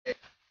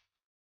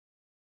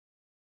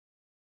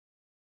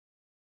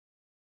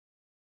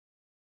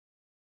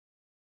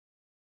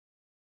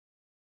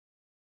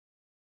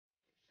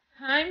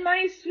Hi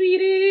my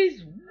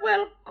sweeties,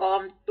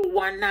 welcome to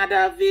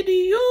another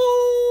video.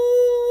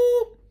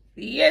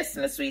 Yes,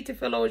 my sweetie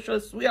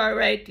fellowships, we are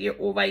right here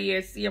over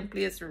here, same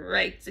place,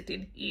 right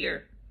sitting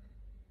here.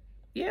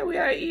 Yeah, we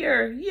are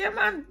here. Yeah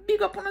man,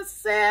 big up on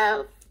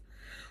yourself.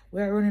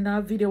 We are running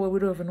our video where we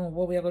don't even know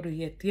what we are gonna do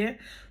yet, yeah?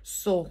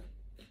 So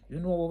you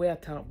know what we are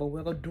talking about.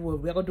 We're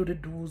gonna do the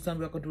do's and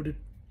we're gonna do the,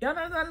 you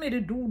understand me,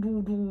 the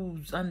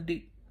do's and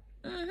the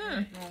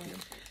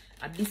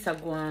at this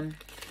one.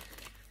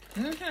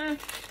 You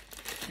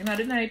know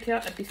the night here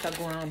at this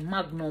one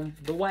Magnum,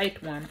 the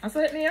white one. I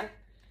saw it there.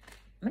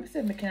 Let me see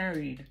if I can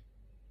read.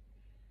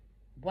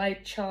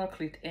 White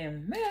chocolate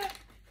M. Yeah.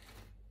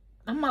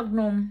 A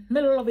Magnum. I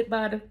love it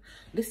bad.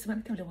 Listen, let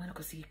me tell you one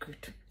little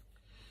secret.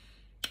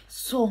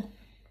 So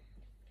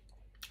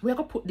we're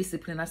gonna put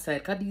discipline aside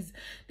because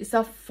these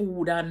are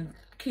food and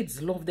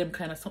kids love them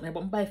kind of something.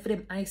 But buy for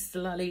them ice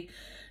lolly,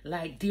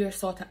 like their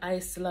sort of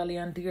ice lolly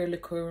and their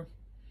liquor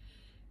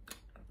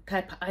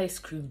type of ice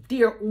cream,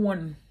 their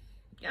own.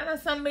 You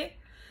understand me?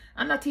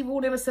 And not even who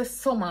never says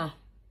summer,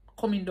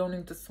 coming down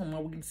into summer,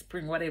 winter,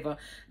 spring, whatever,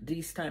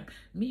 this time.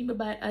 Me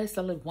buy ice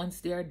lolly once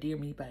they are there,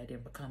 me buy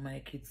them because my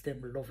kids,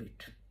 them love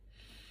it.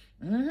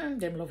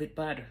 Them love it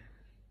bad.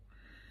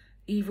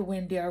 Even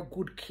when they are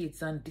good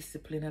kids and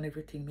discipline and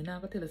everything. Me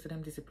not gonna tell us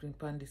them discipline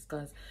pan this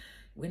because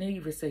when I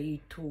even say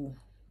eat 2,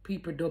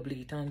 people double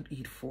eat and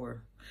eat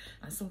 4.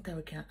 And sometimes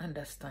we can't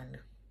understand.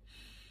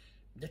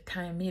 The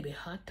time may be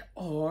hot,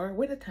 or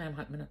when the time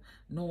hot, me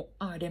no,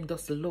 or them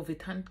just love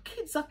it. And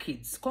kids are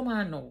kids. Come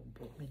on now.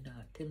 But me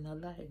not tell no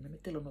lie. Me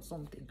tell you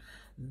something.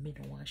 Me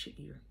don't want shit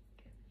here.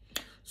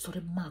 So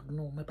the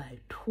Magnum, me buy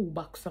 2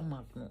 boxes of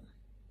Magnum.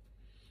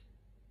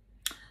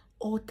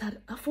 Out of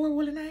a 4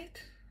 whole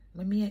night,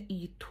 me may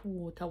eat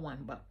 2 out of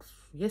 1 box.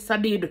 Yes, I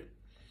did.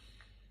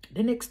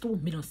 The next 2,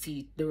 me don't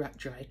see the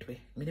rat right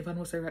way. Me never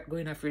know say rat go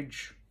in a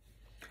fridge.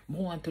 I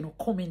want to know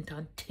comment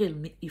and tell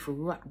me if a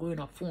rat go in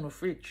a phone or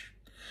fridge.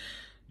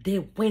 They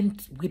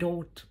went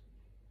without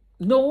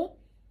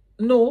nobody.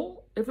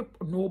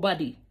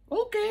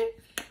 Okay.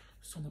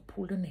 So I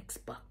pull the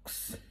next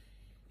box.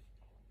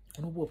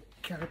 I don't want to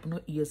carry up no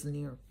ears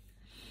near.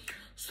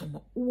 So I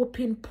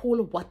open,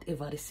 pull,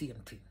 whatever the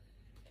same thing.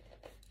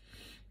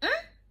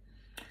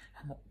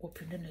 I'm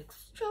open the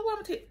next. So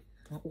I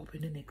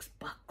open the next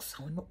box.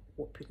 I'm not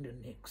open the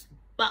next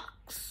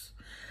box.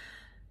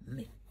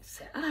 Me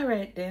say,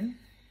 alright then.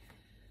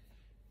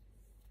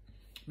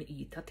 Me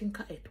eat, I think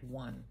I ate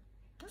 1.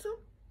 So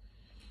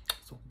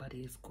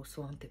somebody is go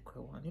so and take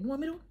 1. You know what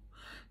me do?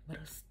 I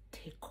just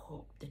take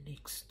up the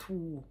next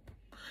 2.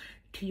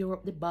 Tear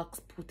up the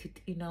box, put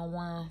it in a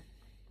 1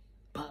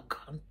 bag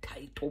and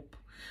tie it up.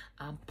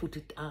 And put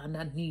it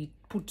underneath.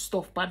 Put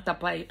stuff on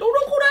top of it. Oh,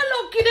 look how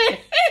lucky there.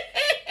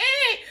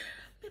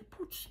 Me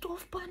put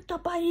stuff on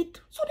top of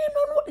it. So they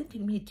don't know what they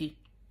think me did.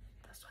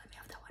 That's why me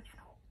have that one, you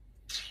know.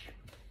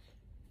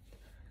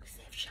 Me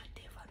say if she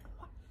never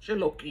know. She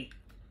lucky.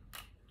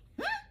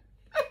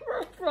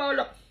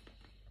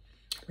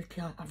 We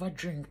can't have a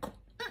drink.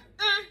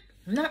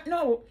 Not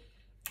now.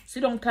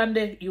 Sit down,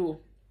 Tande, you.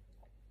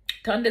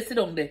 Tande, sit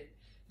down there.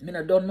 Me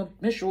not done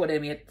me show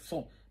them yet.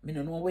 So, me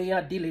no know where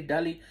you dilly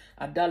dally,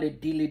 a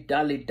dilly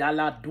dally,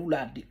 dalla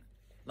dula di.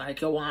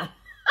 Like you want.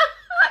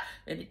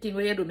 Anything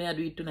where you do, me I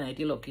do it tonight.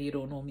 You lucky you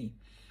don't know me.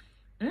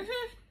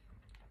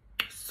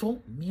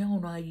 So, me I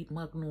wanna eat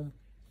Magnum.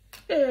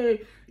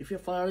 Hey, if you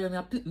follow me,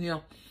 I pick me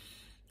up.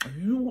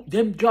 You,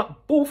 them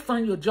drop both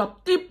and you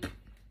drop tip.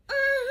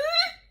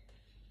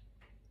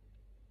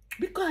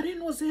 Because they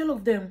know say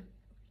of them.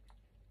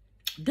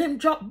 Them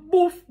drop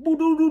boof,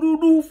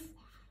 boo-doo-doo-doo-doof.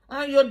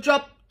 And you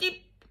drop tip.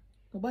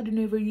 Nobody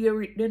never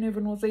hear it. They never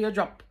know say you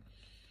drop.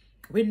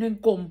 When them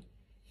come.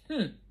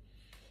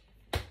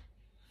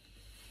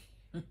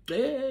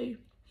 Hey.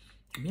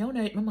 Me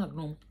wanna eat my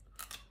Magnum.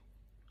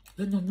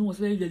 They don't know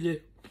say yeah.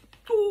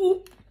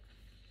 Two.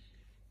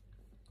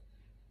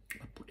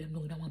 I put them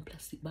down in one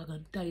plastic bag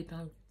and tie it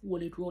and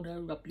hold it round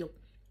and wrap you up.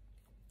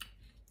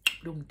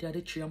 Don't tear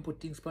the tree and put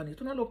things on it.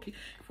 You're not lucky.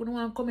 If you don't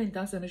want to comment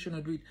and say I should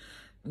not do it,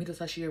 me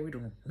just share with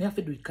them. Me have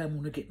to do it because I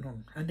don't get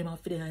none. And them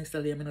have to do it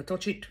install it, I not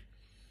touch it.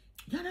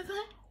 You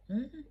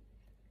understand?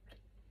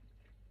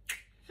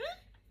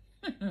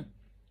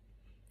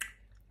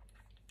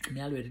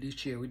 Me already did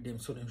share with them,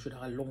 so them should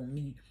allow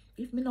me.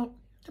 If me not,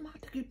 them have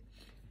to take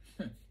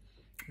it.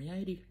 Me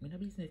hide it. Me no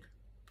business.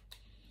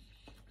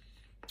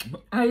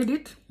 I hide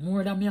it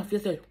more than me have to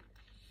say.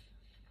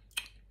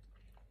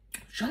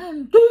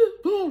 Shanty,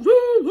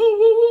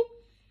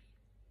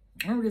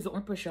 I raise up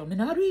my pressure. Me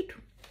not do it.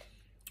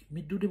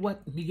 Me do the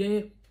what? Me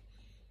yeah.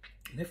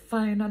 Me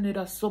find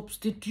another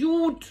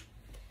substitute.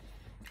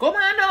 Come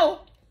on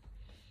now.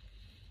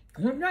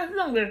 I'm not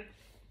longer.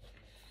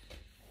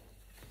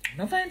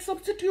 Me find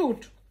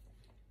substitute.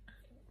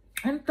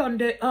 And turn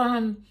the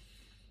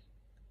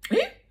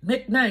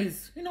make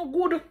nice. You know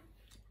good.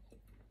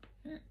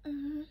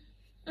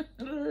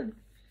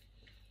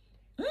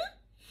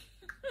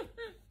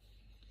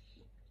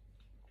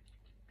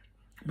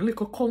 Me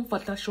little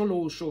comfort a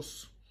shallow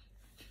shows.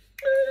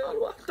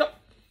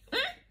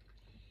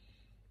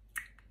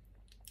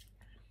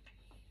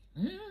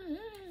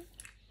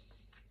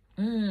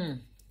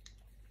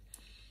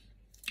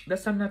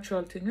 That's a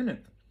natural thing, isn't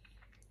it?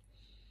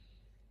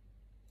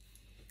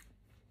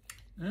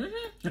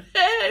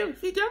 Hey,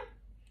 see ya?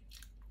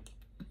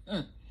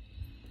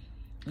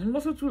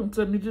 What's the truth?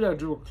 Tell me to that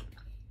joke.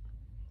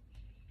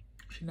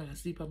 She not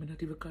sleep, I'm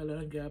not even call her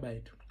and get a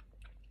bite.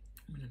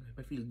 I don't know if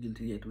I feel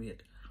guilty yet,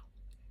 wait.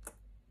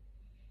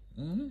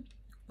 I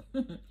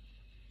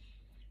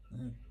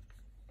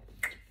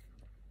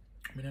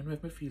don't know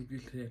if I feel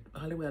guilty yet.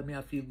 All the while,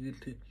 I feel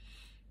guilty.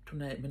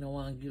 Tonight, I don't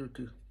want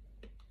guilty.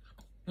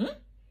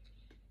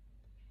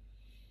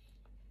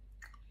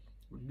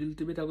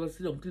 Guilty, better go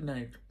sit down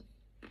tonight.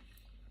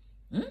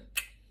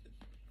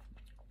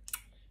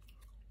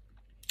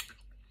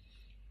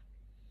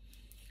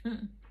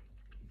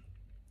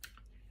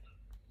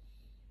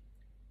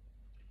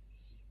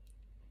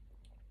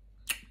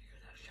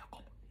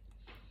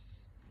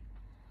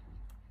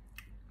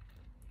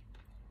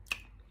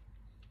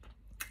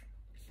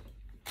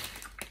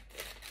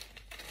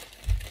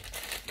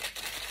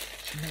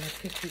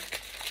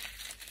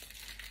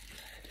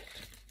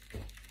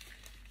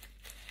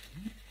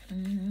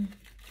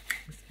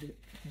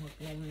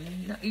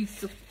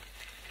 Nice.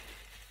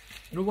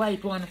 The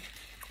white one.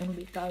 I'm gonna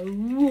make a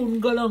run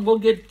go and go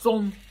get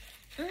some.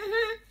 I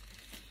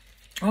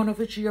don't know if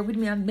it's share with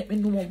me and let me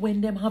know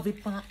when them have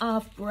it for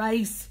half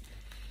price.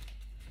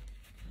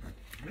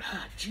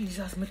 Ah,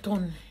 Jesus, my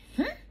tongue.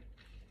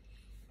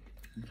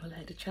 I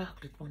like the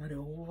chocolate one or the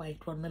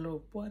white one, my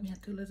love. Boy, me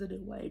tell you the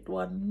white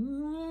one.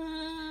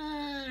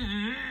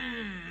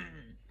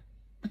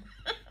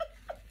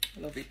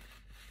 Love it.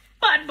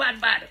 Bad,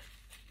 bad, bad.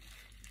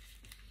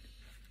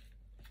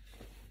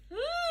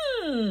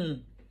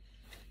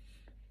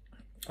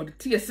 Oh, the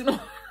taste, you know.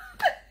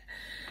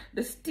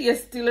 The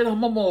taste still in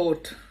my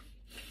mouth.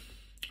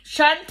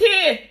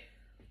 Shanti!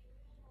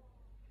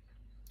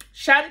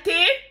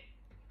 Shanti!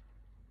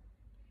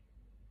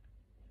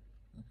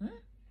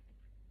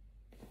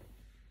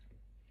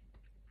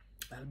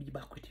 I'll be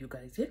back with you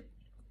guys, yeah?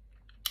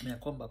 I'll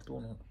come back to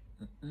one.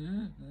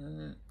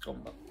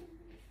 Come back.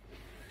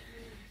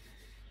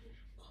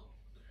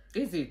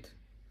 Is it?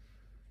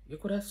 You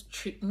could have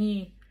tricked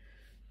me.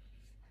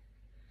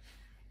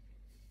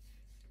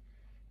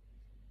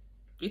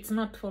 It's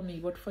not for me,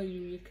 but for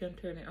you, you can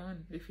turn it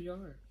on if you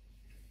are.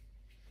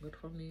 But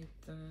for me,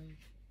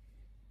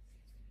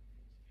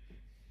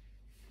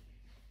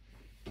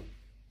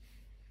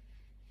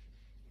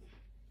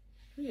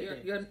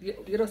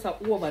 you just have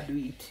to overdo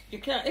it. You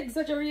can't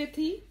exaggerate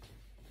it.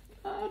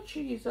 Oh,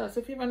 Jesus.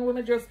 If you even want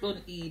me just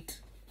don't eat.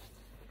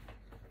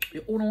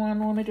 You only want to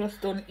know me just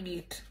don't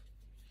eat.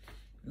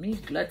 Me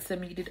glad say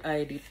me did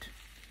hide it.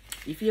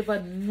 If you ever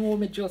know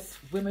me just,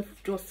 when me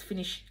just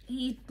finish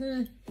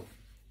eating,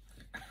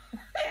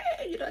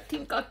 you don't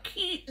think I'm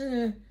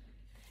eating.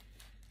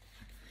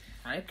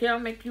 I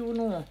can't make you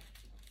know.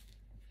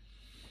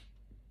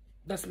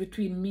 That's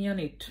between me and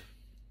it.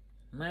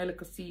 My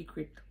little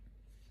secret.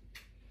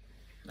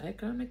 I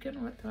can't make you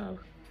know at all.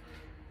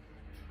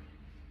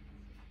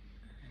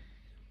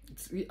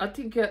 I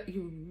think you're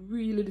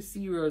really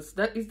serious.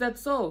 Is that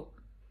so?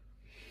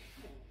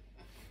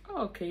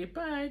 Okay,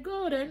 bye.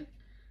 Go then.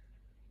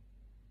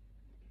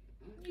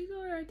 It's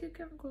alright, you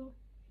can go.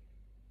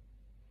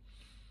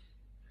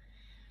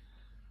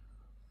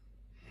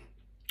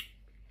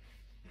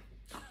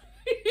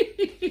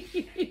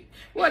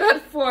 What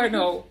that for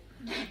now?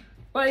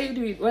 Why you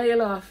doing? Why you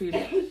laughing?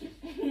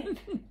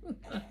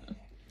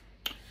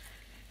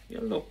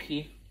 You're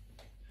lucky.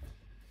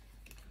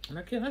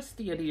 I can't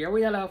stay there. Why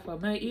you laugh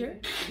at my ear?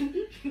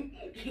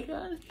 You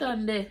can't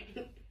stand there.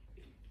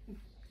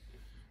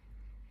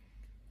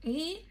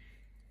 Eh?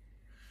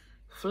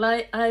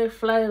 Fly high,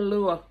 fly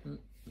low.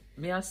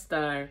 Me a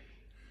star.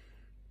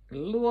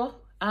 Low,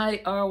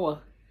 high, or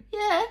what?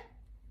 Yeah.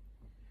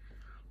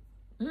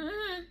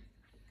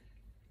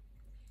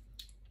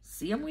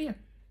 Same way.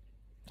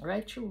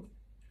 Right through.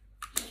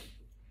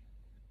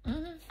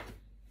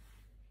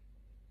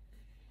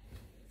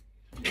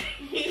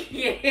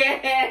 Yeah.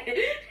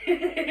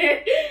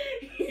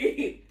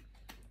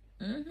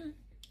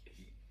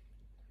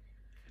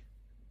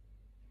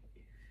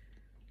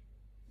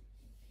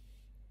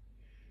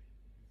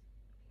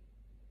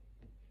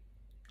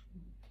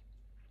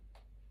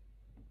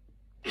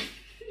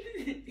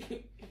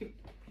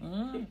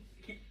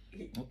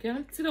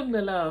 Okay, sit down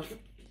and laugh.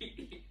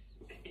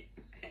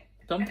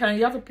 Sometimes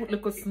you have to put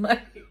like a smile.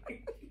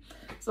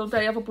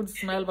 Sometimes you have to put a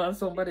smile on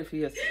somebody's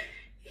face.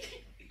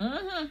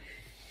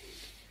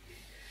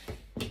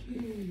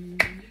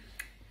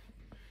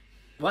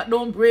 What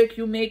don't break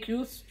you make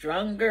you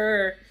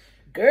stronger.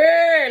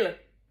 Girl!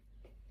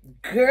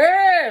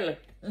 Girl!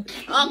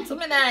 Talk to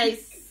me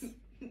nice.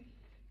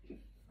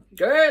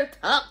 Girl,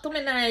 talk to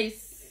me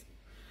nice.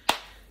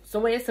 So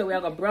what you say, we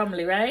are going to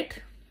Bramley, right?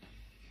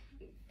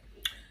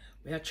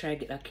 We are trying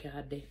to get that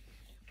card there.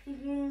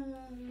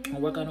 And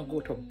we're going to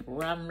go to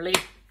Bramley.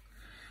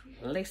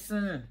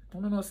 Listen, I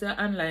don't know, say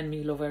I online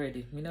me love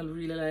already. Me not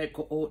really like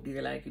go out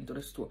there like into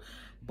the store.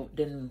 But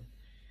then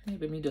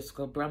maybe me just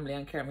go Bramley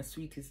and carry my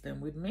sweeties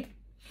them with me.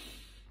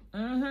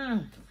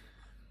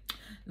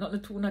 Not the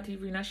two, not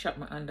even in a shop,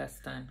 I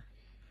understand.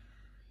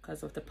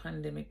 Because of the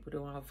pandemic, we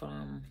don't have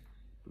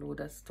load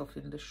of stuff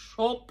in the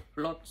shop.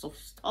 Lots of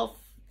stuff.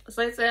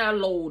 So I say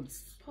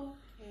loads.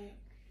 Okay.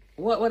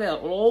 What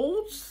else?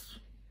 Loads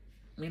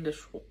in the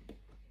shop.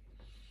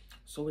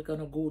 So we're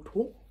gonna go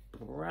to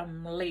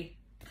Bramley.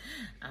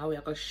 And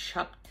we're gonna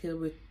shop till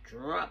we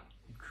drop.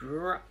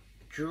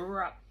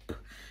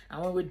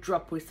 And when we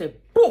drop, we say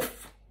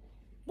poof.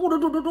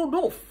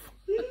 Boof.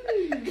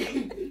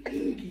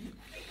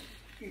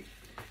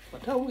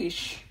 But I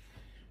wish.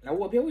 I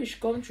hope your wish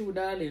come true,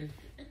 darling.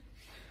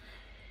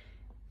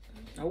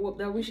 I hope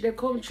that wish they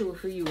come true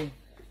for you.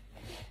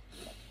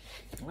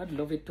 I'd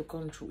love it to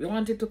come true. You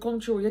want it to come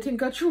true? You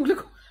think it's true?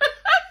 Look.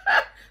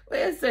 What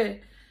you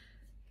say?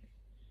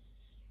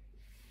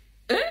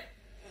 Eh?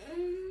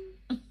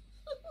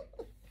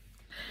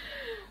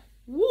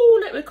 Woo,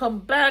 let me come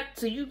back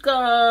to you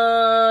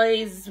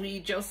guys. We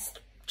just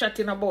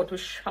chatting about we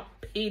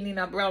shopping in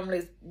a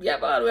Bramley. Yeah,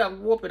 but we have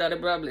open at the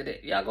Bramley there.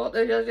 You got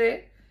there,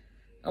 Josie?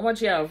 How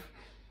much you have?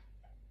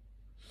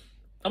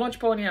 How much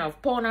pound you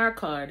have? Pound or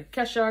card?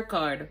 Cash or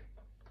card?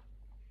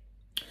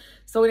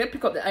 So when you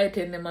pick up the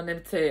item them and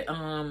them say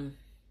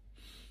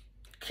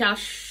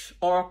cash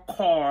or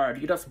card,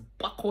 you just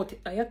back out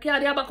it. Your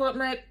card you back out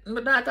my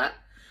data.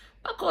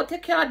 Back out your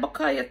card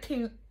because you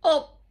think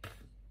up.